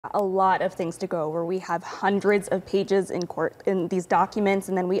A lot of things to go over. We have hundreds of pages in court in these documents,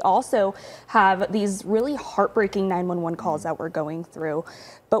 and then we also have these really heartbreaking 911 calls that we're going through.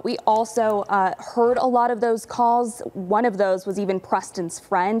 But we also heard a lot of those calls. One of those was even Preston's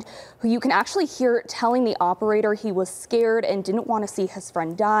friend, who you can actually hear telling the operator he was scared and didn't want to see his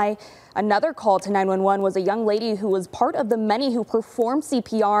friend die. Another call to 911 was a young lady who was part of the many who performed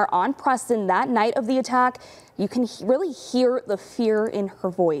CPR on Preston that night of the attack. You can really hear the fear in her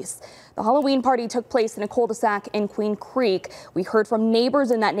voice. The Halloween party took place in a cul-de-sac in Queen Creek. We heard from neighbors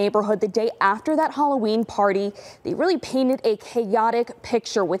in that neighborhood the day after that Halloween party. They really painted a chaotic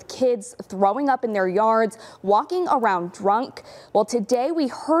picture with kids throwing up in their yards, walking around drunk. Well, today we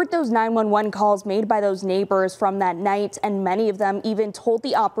heard those 911 calls made by those neighbors from that night, and many of them even told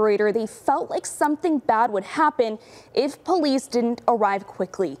the operator they felt like something bad would happen if police didn't arrive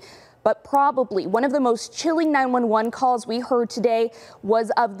quickly. But probably one of the most chilling 911 calls we heard today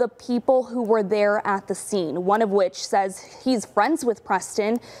was of the people who were there at the scene, one of which says he's friends with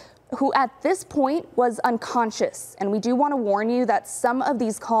Preston, who at this point was unconscious. And we do want to warn you that some of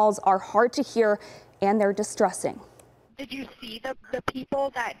these calls are hard to hear and they're distressing. Did you see the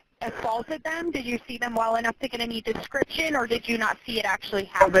people that assaulted them? Did you see them well enough to get any description, or did you not see it actually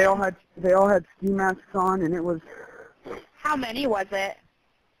happen? They all had ski masks on, and it was... How many was it?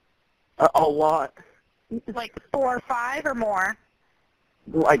 A lot. Like 4 or 5 or more?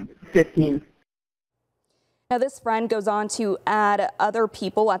 Like 15. Now, this friend goes on to add other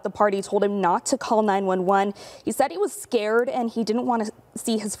people at the party told him not to call 911. He said he was scared and he didn't want to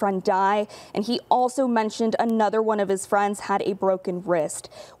see his friend die. And he also mentioned another one of his friends had a broken wrist.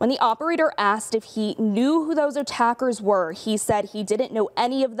 When the operator asked if he knew who those attackers were, he said he didn't know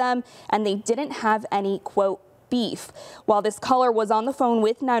any of them and they didn't have any, quote, beef. While this caller was on the phone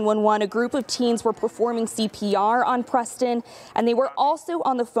with 911, a group of teens were performing CPR on Preston, and they were also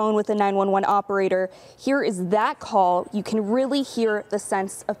on the phone with the 911 operator. Here is that call. You can really hear the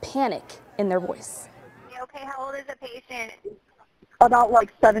sense of panic in their voice. Okay, how old is the patient? About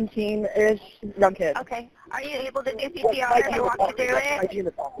like 17-ish, young kid. Okay. Are you able to do CPR if you walk you through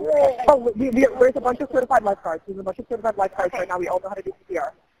it? Oh, there's a bunch of certified lifeguards. There's a bunch of certified lifeguards right now. We all know how to do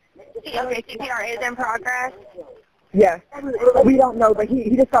CPR. Okay, CPR is in progress? Yes. We don't know, but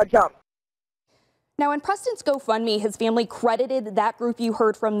he just got jumped. Now, in Preston's GoFundMe, his family credited that group you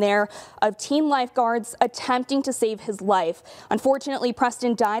heard from there of teen lifeguards attempting to save his life. Unfortunately,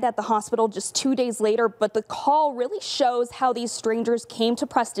 Preston died at the hospital just 2 days later, but the call really shows how these strangers came to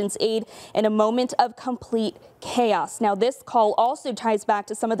Preston's aid in a moment of complete chaos. Now, this call also ties back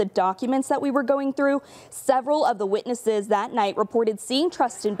to some of the documents that we were going through. Several of the witnesses that night reported seeing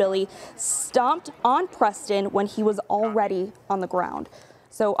Preston Billy stomped on Preston when he was already on the ground.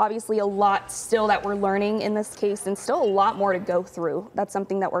 So obviously a lot still that we're learning in this case, and still a lot more to go through. That's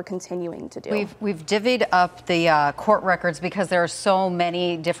something that we're continuing to do. We've divvied up the court records because there are so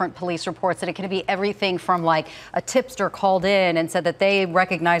many different police reports, and it can be everything from like a tipster called in and said that they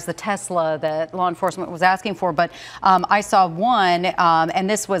recognized the Tesla that law enforcement was asking for. But I saw one, and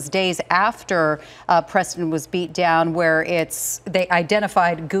this was days after Preston was beat down, where they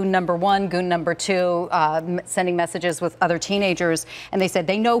identified goon number 1, goon number 2, sending messages with other teenagers, and they said,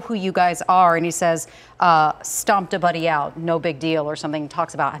 they know who you guys are. And he says, stomped a buddy out, no big deal, or something.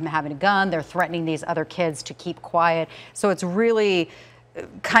 Talks about him having a gun. They're threatening these other kids to keep quiet. So it's really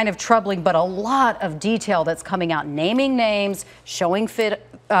kind of troubling, but a lot of detail that's coming out, naming names, showing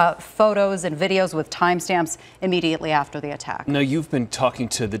photos and videos with timestamps immediately after the attack. Now, you've been talking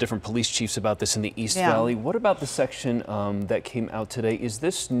to the different police chiefs about this in the East Valley. What about the section that came out today? Is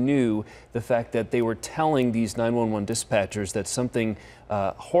this new, the fact that they were telling these 911 dispatchers that something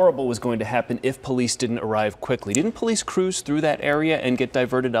horrible was going to happen if police didn't arrive quickly? Didn't police cruise through that area and get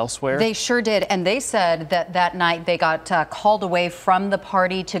diverted elsewhere? They sure did, and they said that that night they got called away from the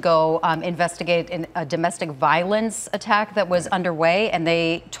party to go investigate a domestic violence attack that was underway, and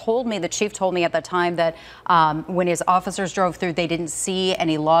they told me, the chief told me at that time that when his officers drove through, they didn't see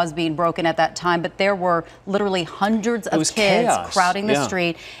any laws being broken at that time, but there were literally hundreds of kids chaos. Crowding the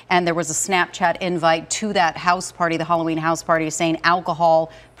street, and there was a Snapchat invite to that house party, the Halloween house party, saying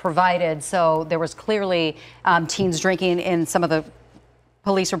alcohol provided. So there was clearly teens drinking in some of the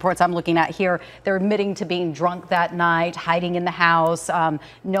police reports I'm looking at here. They're admitting to being drunk that night, hiding in the house,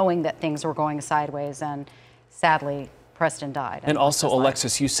 knowing that things were going sideways, and sadly, Preston died. And also,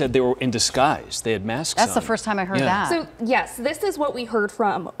 Alexis, you said they were in disguise. They had masks on. That's the first time I heard that. So, yes, this is what we heard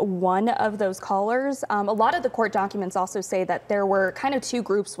from one of those callers. A lot of the court documents also say that there were kind of two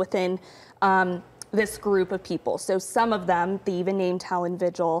groups within this group of people. So some of them, the even named Helen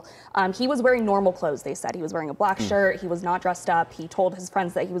Vigil, he was wearing normal clothes, they said. He was wearing a black shirt, he was not dressed up. He told his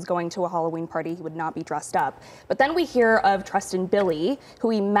friends that he was going to a Halloween party, he would not be dressed up. But then we hear of Preston Billy, who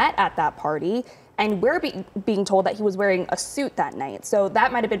he met at that party, and we're being told that he was wearing a suit that night. So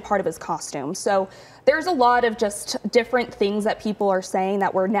that might have been part of his costume. So there's a lot of just different things that people are saying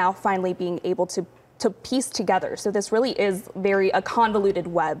that we're now finally being able to piece together. So this really is a convoluted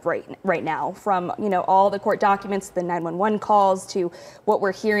web right now, from all the court documents, the 911 calls, to what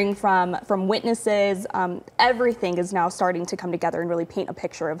we're hearing from witnesses. Everything is now starting to come together and really paint a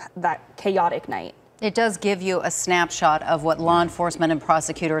picture of that chaotic night. It does give you a snapshot of what law enforcement and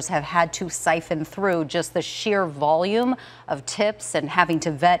prosecutors have had to siphon through, just the sheer volume of tips and having to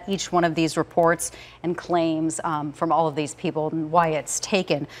vet each one of these reports and claims from all of these people, and why it's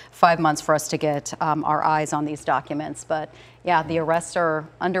taken 5 months for us to get our eyes on these documents. But yeah, the arrests are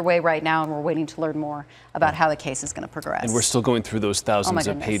underway right now, and we're waiting to learn more about how the case is going to progress. And we're still going through those thousands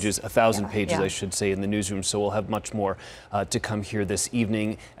of pages, 1,000 pages, I should say, in the newsroom. So we'll have much more to come here this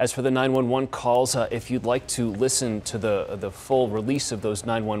evening. As for the 911 calls, if you'd like to listen to the full release of those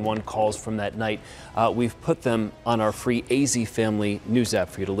 911 calls from that night, we've put them on our free AZ Family News app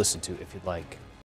for you to listen to if you'd like.